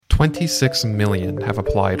26 million have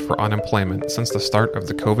applied for unemployment since the start of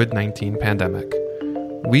the COVID-19 pandemic.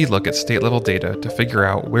 We look at state-level data to figure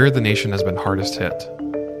out where the nation has been hardest hit.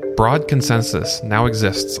 Broad consensus now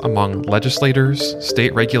exists among legislators,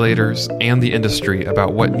 state regulators, and the industry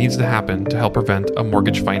about what needs to happen to help prevent a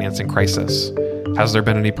mortgage financing crisis. Has there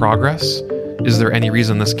been any progress? Is there any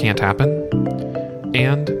reason this can't happen?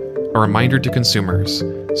 And a reminder to consumers,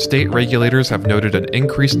 state regulators have noted an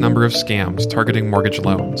increased number of scams targeting mortgage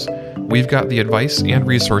loans. We've got the advice and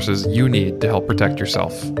resources you need to help protect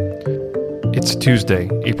yourself. It's Tuesday,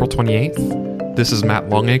 April 28th. This is Matt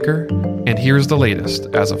Longacre, and here's the latest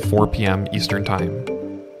as of 4 p.m. Eastern Time.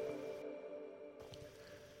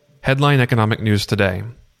 Headline economic news today.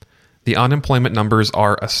 The unemployment numbers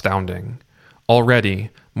are astounding.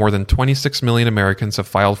 Already, more than 26 million Americans have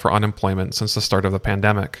filed for unemployment since the start of the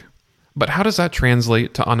pandemic. But how does that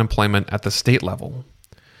translate to unemployment at the state level?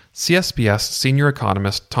 CSBS senior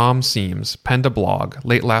economist Tom Seams penned a blog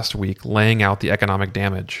late last week laying out the economic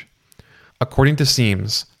damage. According to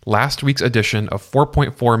Seams, last week's addition of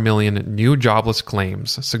 4.4 million new jobless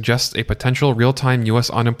claims suggests a potential real-time U.S.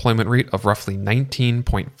 unemployment rate of roughly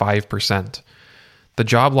 19.5%. The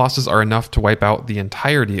job losses are enough to wipe out the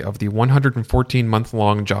entirety of the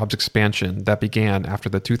 114-month-long jobs expansion that began after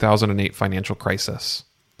the 2008 financial crisis.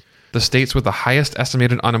 The states with the highest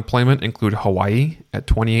estimated unemployment include Hawaii at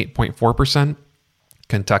 28.4%,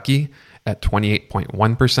 Kentucky at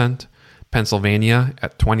 28.1%, Pennsylvania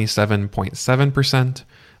at 27.7%,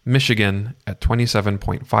 Michigan at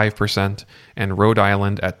 27.5%, and Rhode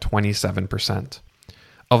Island at 27%.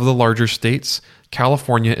 Of the larger states,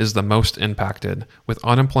 California is the most impacted, with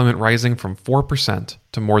unemployment rising from 4%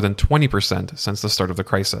 to more than 20% since the start of the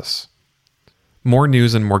crisis. More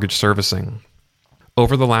news in mortgage servicing.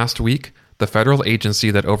 Over the last week, the federal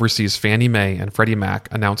agency that oversees Fannie Mae and Freddie Mac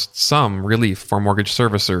announced some relief for mortgage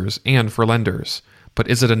servicers and for lenders, but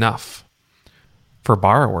is it enough? For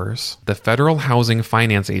borrowers, the Federal Housing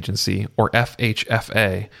Finance Agency, or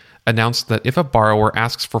FHFA, announced that if a borrower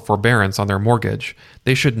asks for forbearance on their mortgage,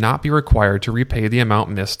 they should not be required to repay the amount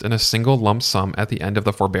missed in a single lump sum at the end of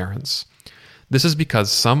the forbearance. This is because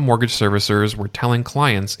some mortgage servicers were telling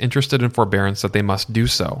clients interested in forbearance that they must do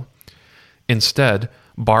so. Instead,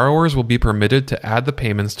 borrowers will be permitted to add the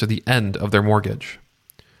payments to the end of their mortgage.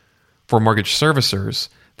 For mortgage servicers,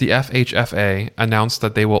 the FHFA announced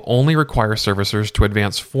that they will only require servicers to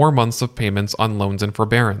advance 4 months of payments on loans in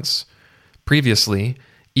forbearance. Previously,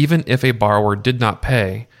 even if a borrower did not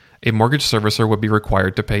pay, a mortgage servicer would be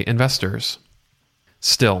required to pay investors.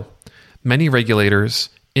 Still, many regulators,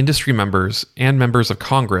 industry members, and members of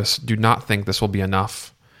Congress do not think this will be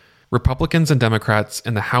enough. Republicans and Democrats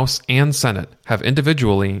in the House and Senate have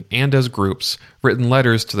individually and as groups written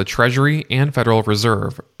letters to the Treasury and Federal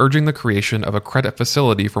Reserve urging the creation of a credit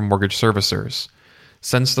facility for mortgage servicers.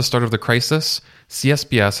 Since the start of the crisis,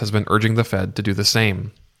 CSBS has been urging the Fed to do the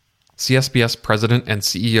same. CSBS President and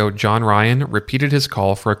CEO John Ryan repeated his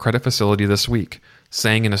call for a credit facility this week,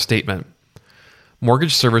 saying in a statement,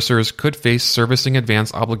 "Mortgage servicers could face servicing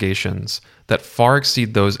advance obligations that far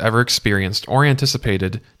exceed those ever experienced or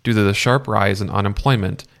anticipated due to the sharp rise in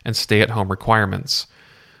unemployment and stay-at-home requirements.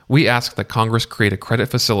 We ask that Congress create a credit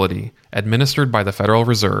facility administered by the Federal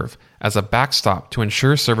Reserve as a backstop to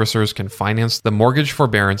ensure servicers can finance the mortgage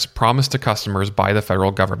forbearance promised to customers by the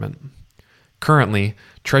federal government." Currently,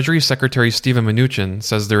 Treasury Secretary Steven Mnuchin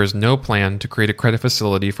says there is no plan to create a credit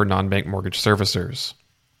facility for non-bank mortgage servicers.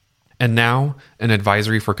 And now, an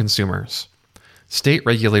advisory for consumers. State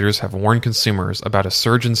regulators have warned consumers about a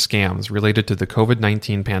surge in scams related to the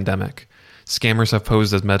COVID-19 pandemic. Scammers have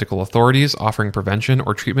posed as medical authorities offering prevention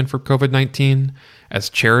or treatment for COVID-19, as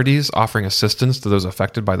charities offering assistance to those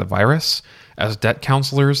affected by the virus, as debt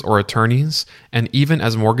counselors or attorneys, and even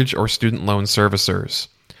as mortgage or student loan servicers.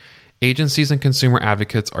 Agencies and consumer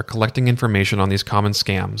advocates are collecting information on these common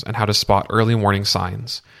scams and how to spot early warning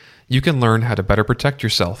signs. You can learn how to better protect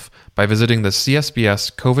yourself by visiting the CSBS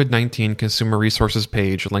COVID-19 Consumer Resources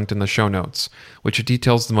page linked in the show notes, which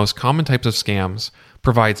details the most common types of scams,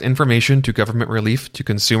 provides information to government relief to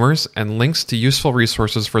consumers, and links to useful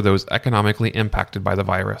resources for those economically impacted by the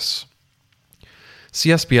virus.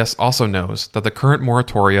 CSBS also knows that the current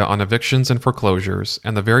moratoria on evictions and foreclosures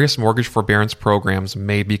and the various mortgage forbearance programs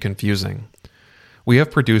may be confusing. We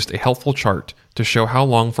have produced a helpful chart to show how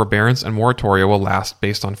long forbearance and moratoria will last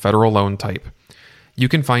based on federal loan type. You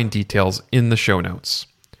can find details in the show notes.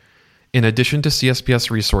 In addition to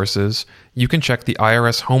CSBS resources, you can check the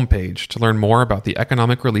IRS homepage to learn more about the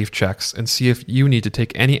economic relief checks and see if you need to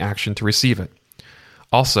take any action to receive it.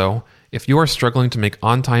 Also, If you are struggling to make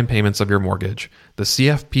on-time payments of your mortgage, the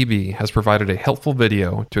CFPB has provided a helpful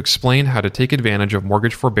video to explain how to take advantage of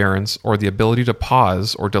mortgage forbearance or the ability to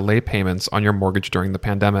pause or delay payments on your mortgage during the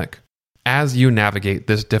pandemic. As you navigate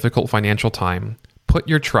this difficult financial time, put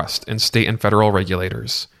your trust in state and federal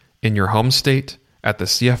regulators, in your home state, at the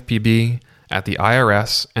CFPB, at the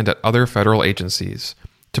IRS, and at other federal agencies,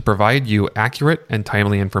 to provide you accurate and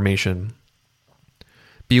timely information.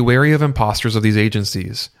 Be wary of imposters of these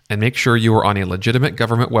agencies, and make sure you are on a legitimate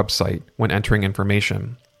government website when entering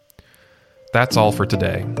information. That's all for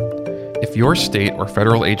today. If your state or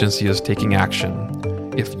federal agency is taking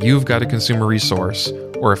action, if you've got a consumer resource,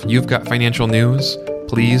 or if you've got financial news,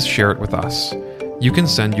 please share it with us. You can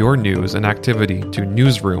send your news and activity to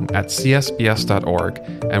newsroom@csbs.org,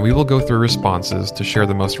 and we will go through responses to share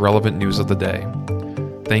the most relevant news of the day.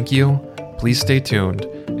 Thank you, please stay tuned,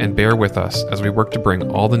 and bear with us as we work to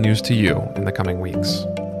bring all the news to you in the coming weeks.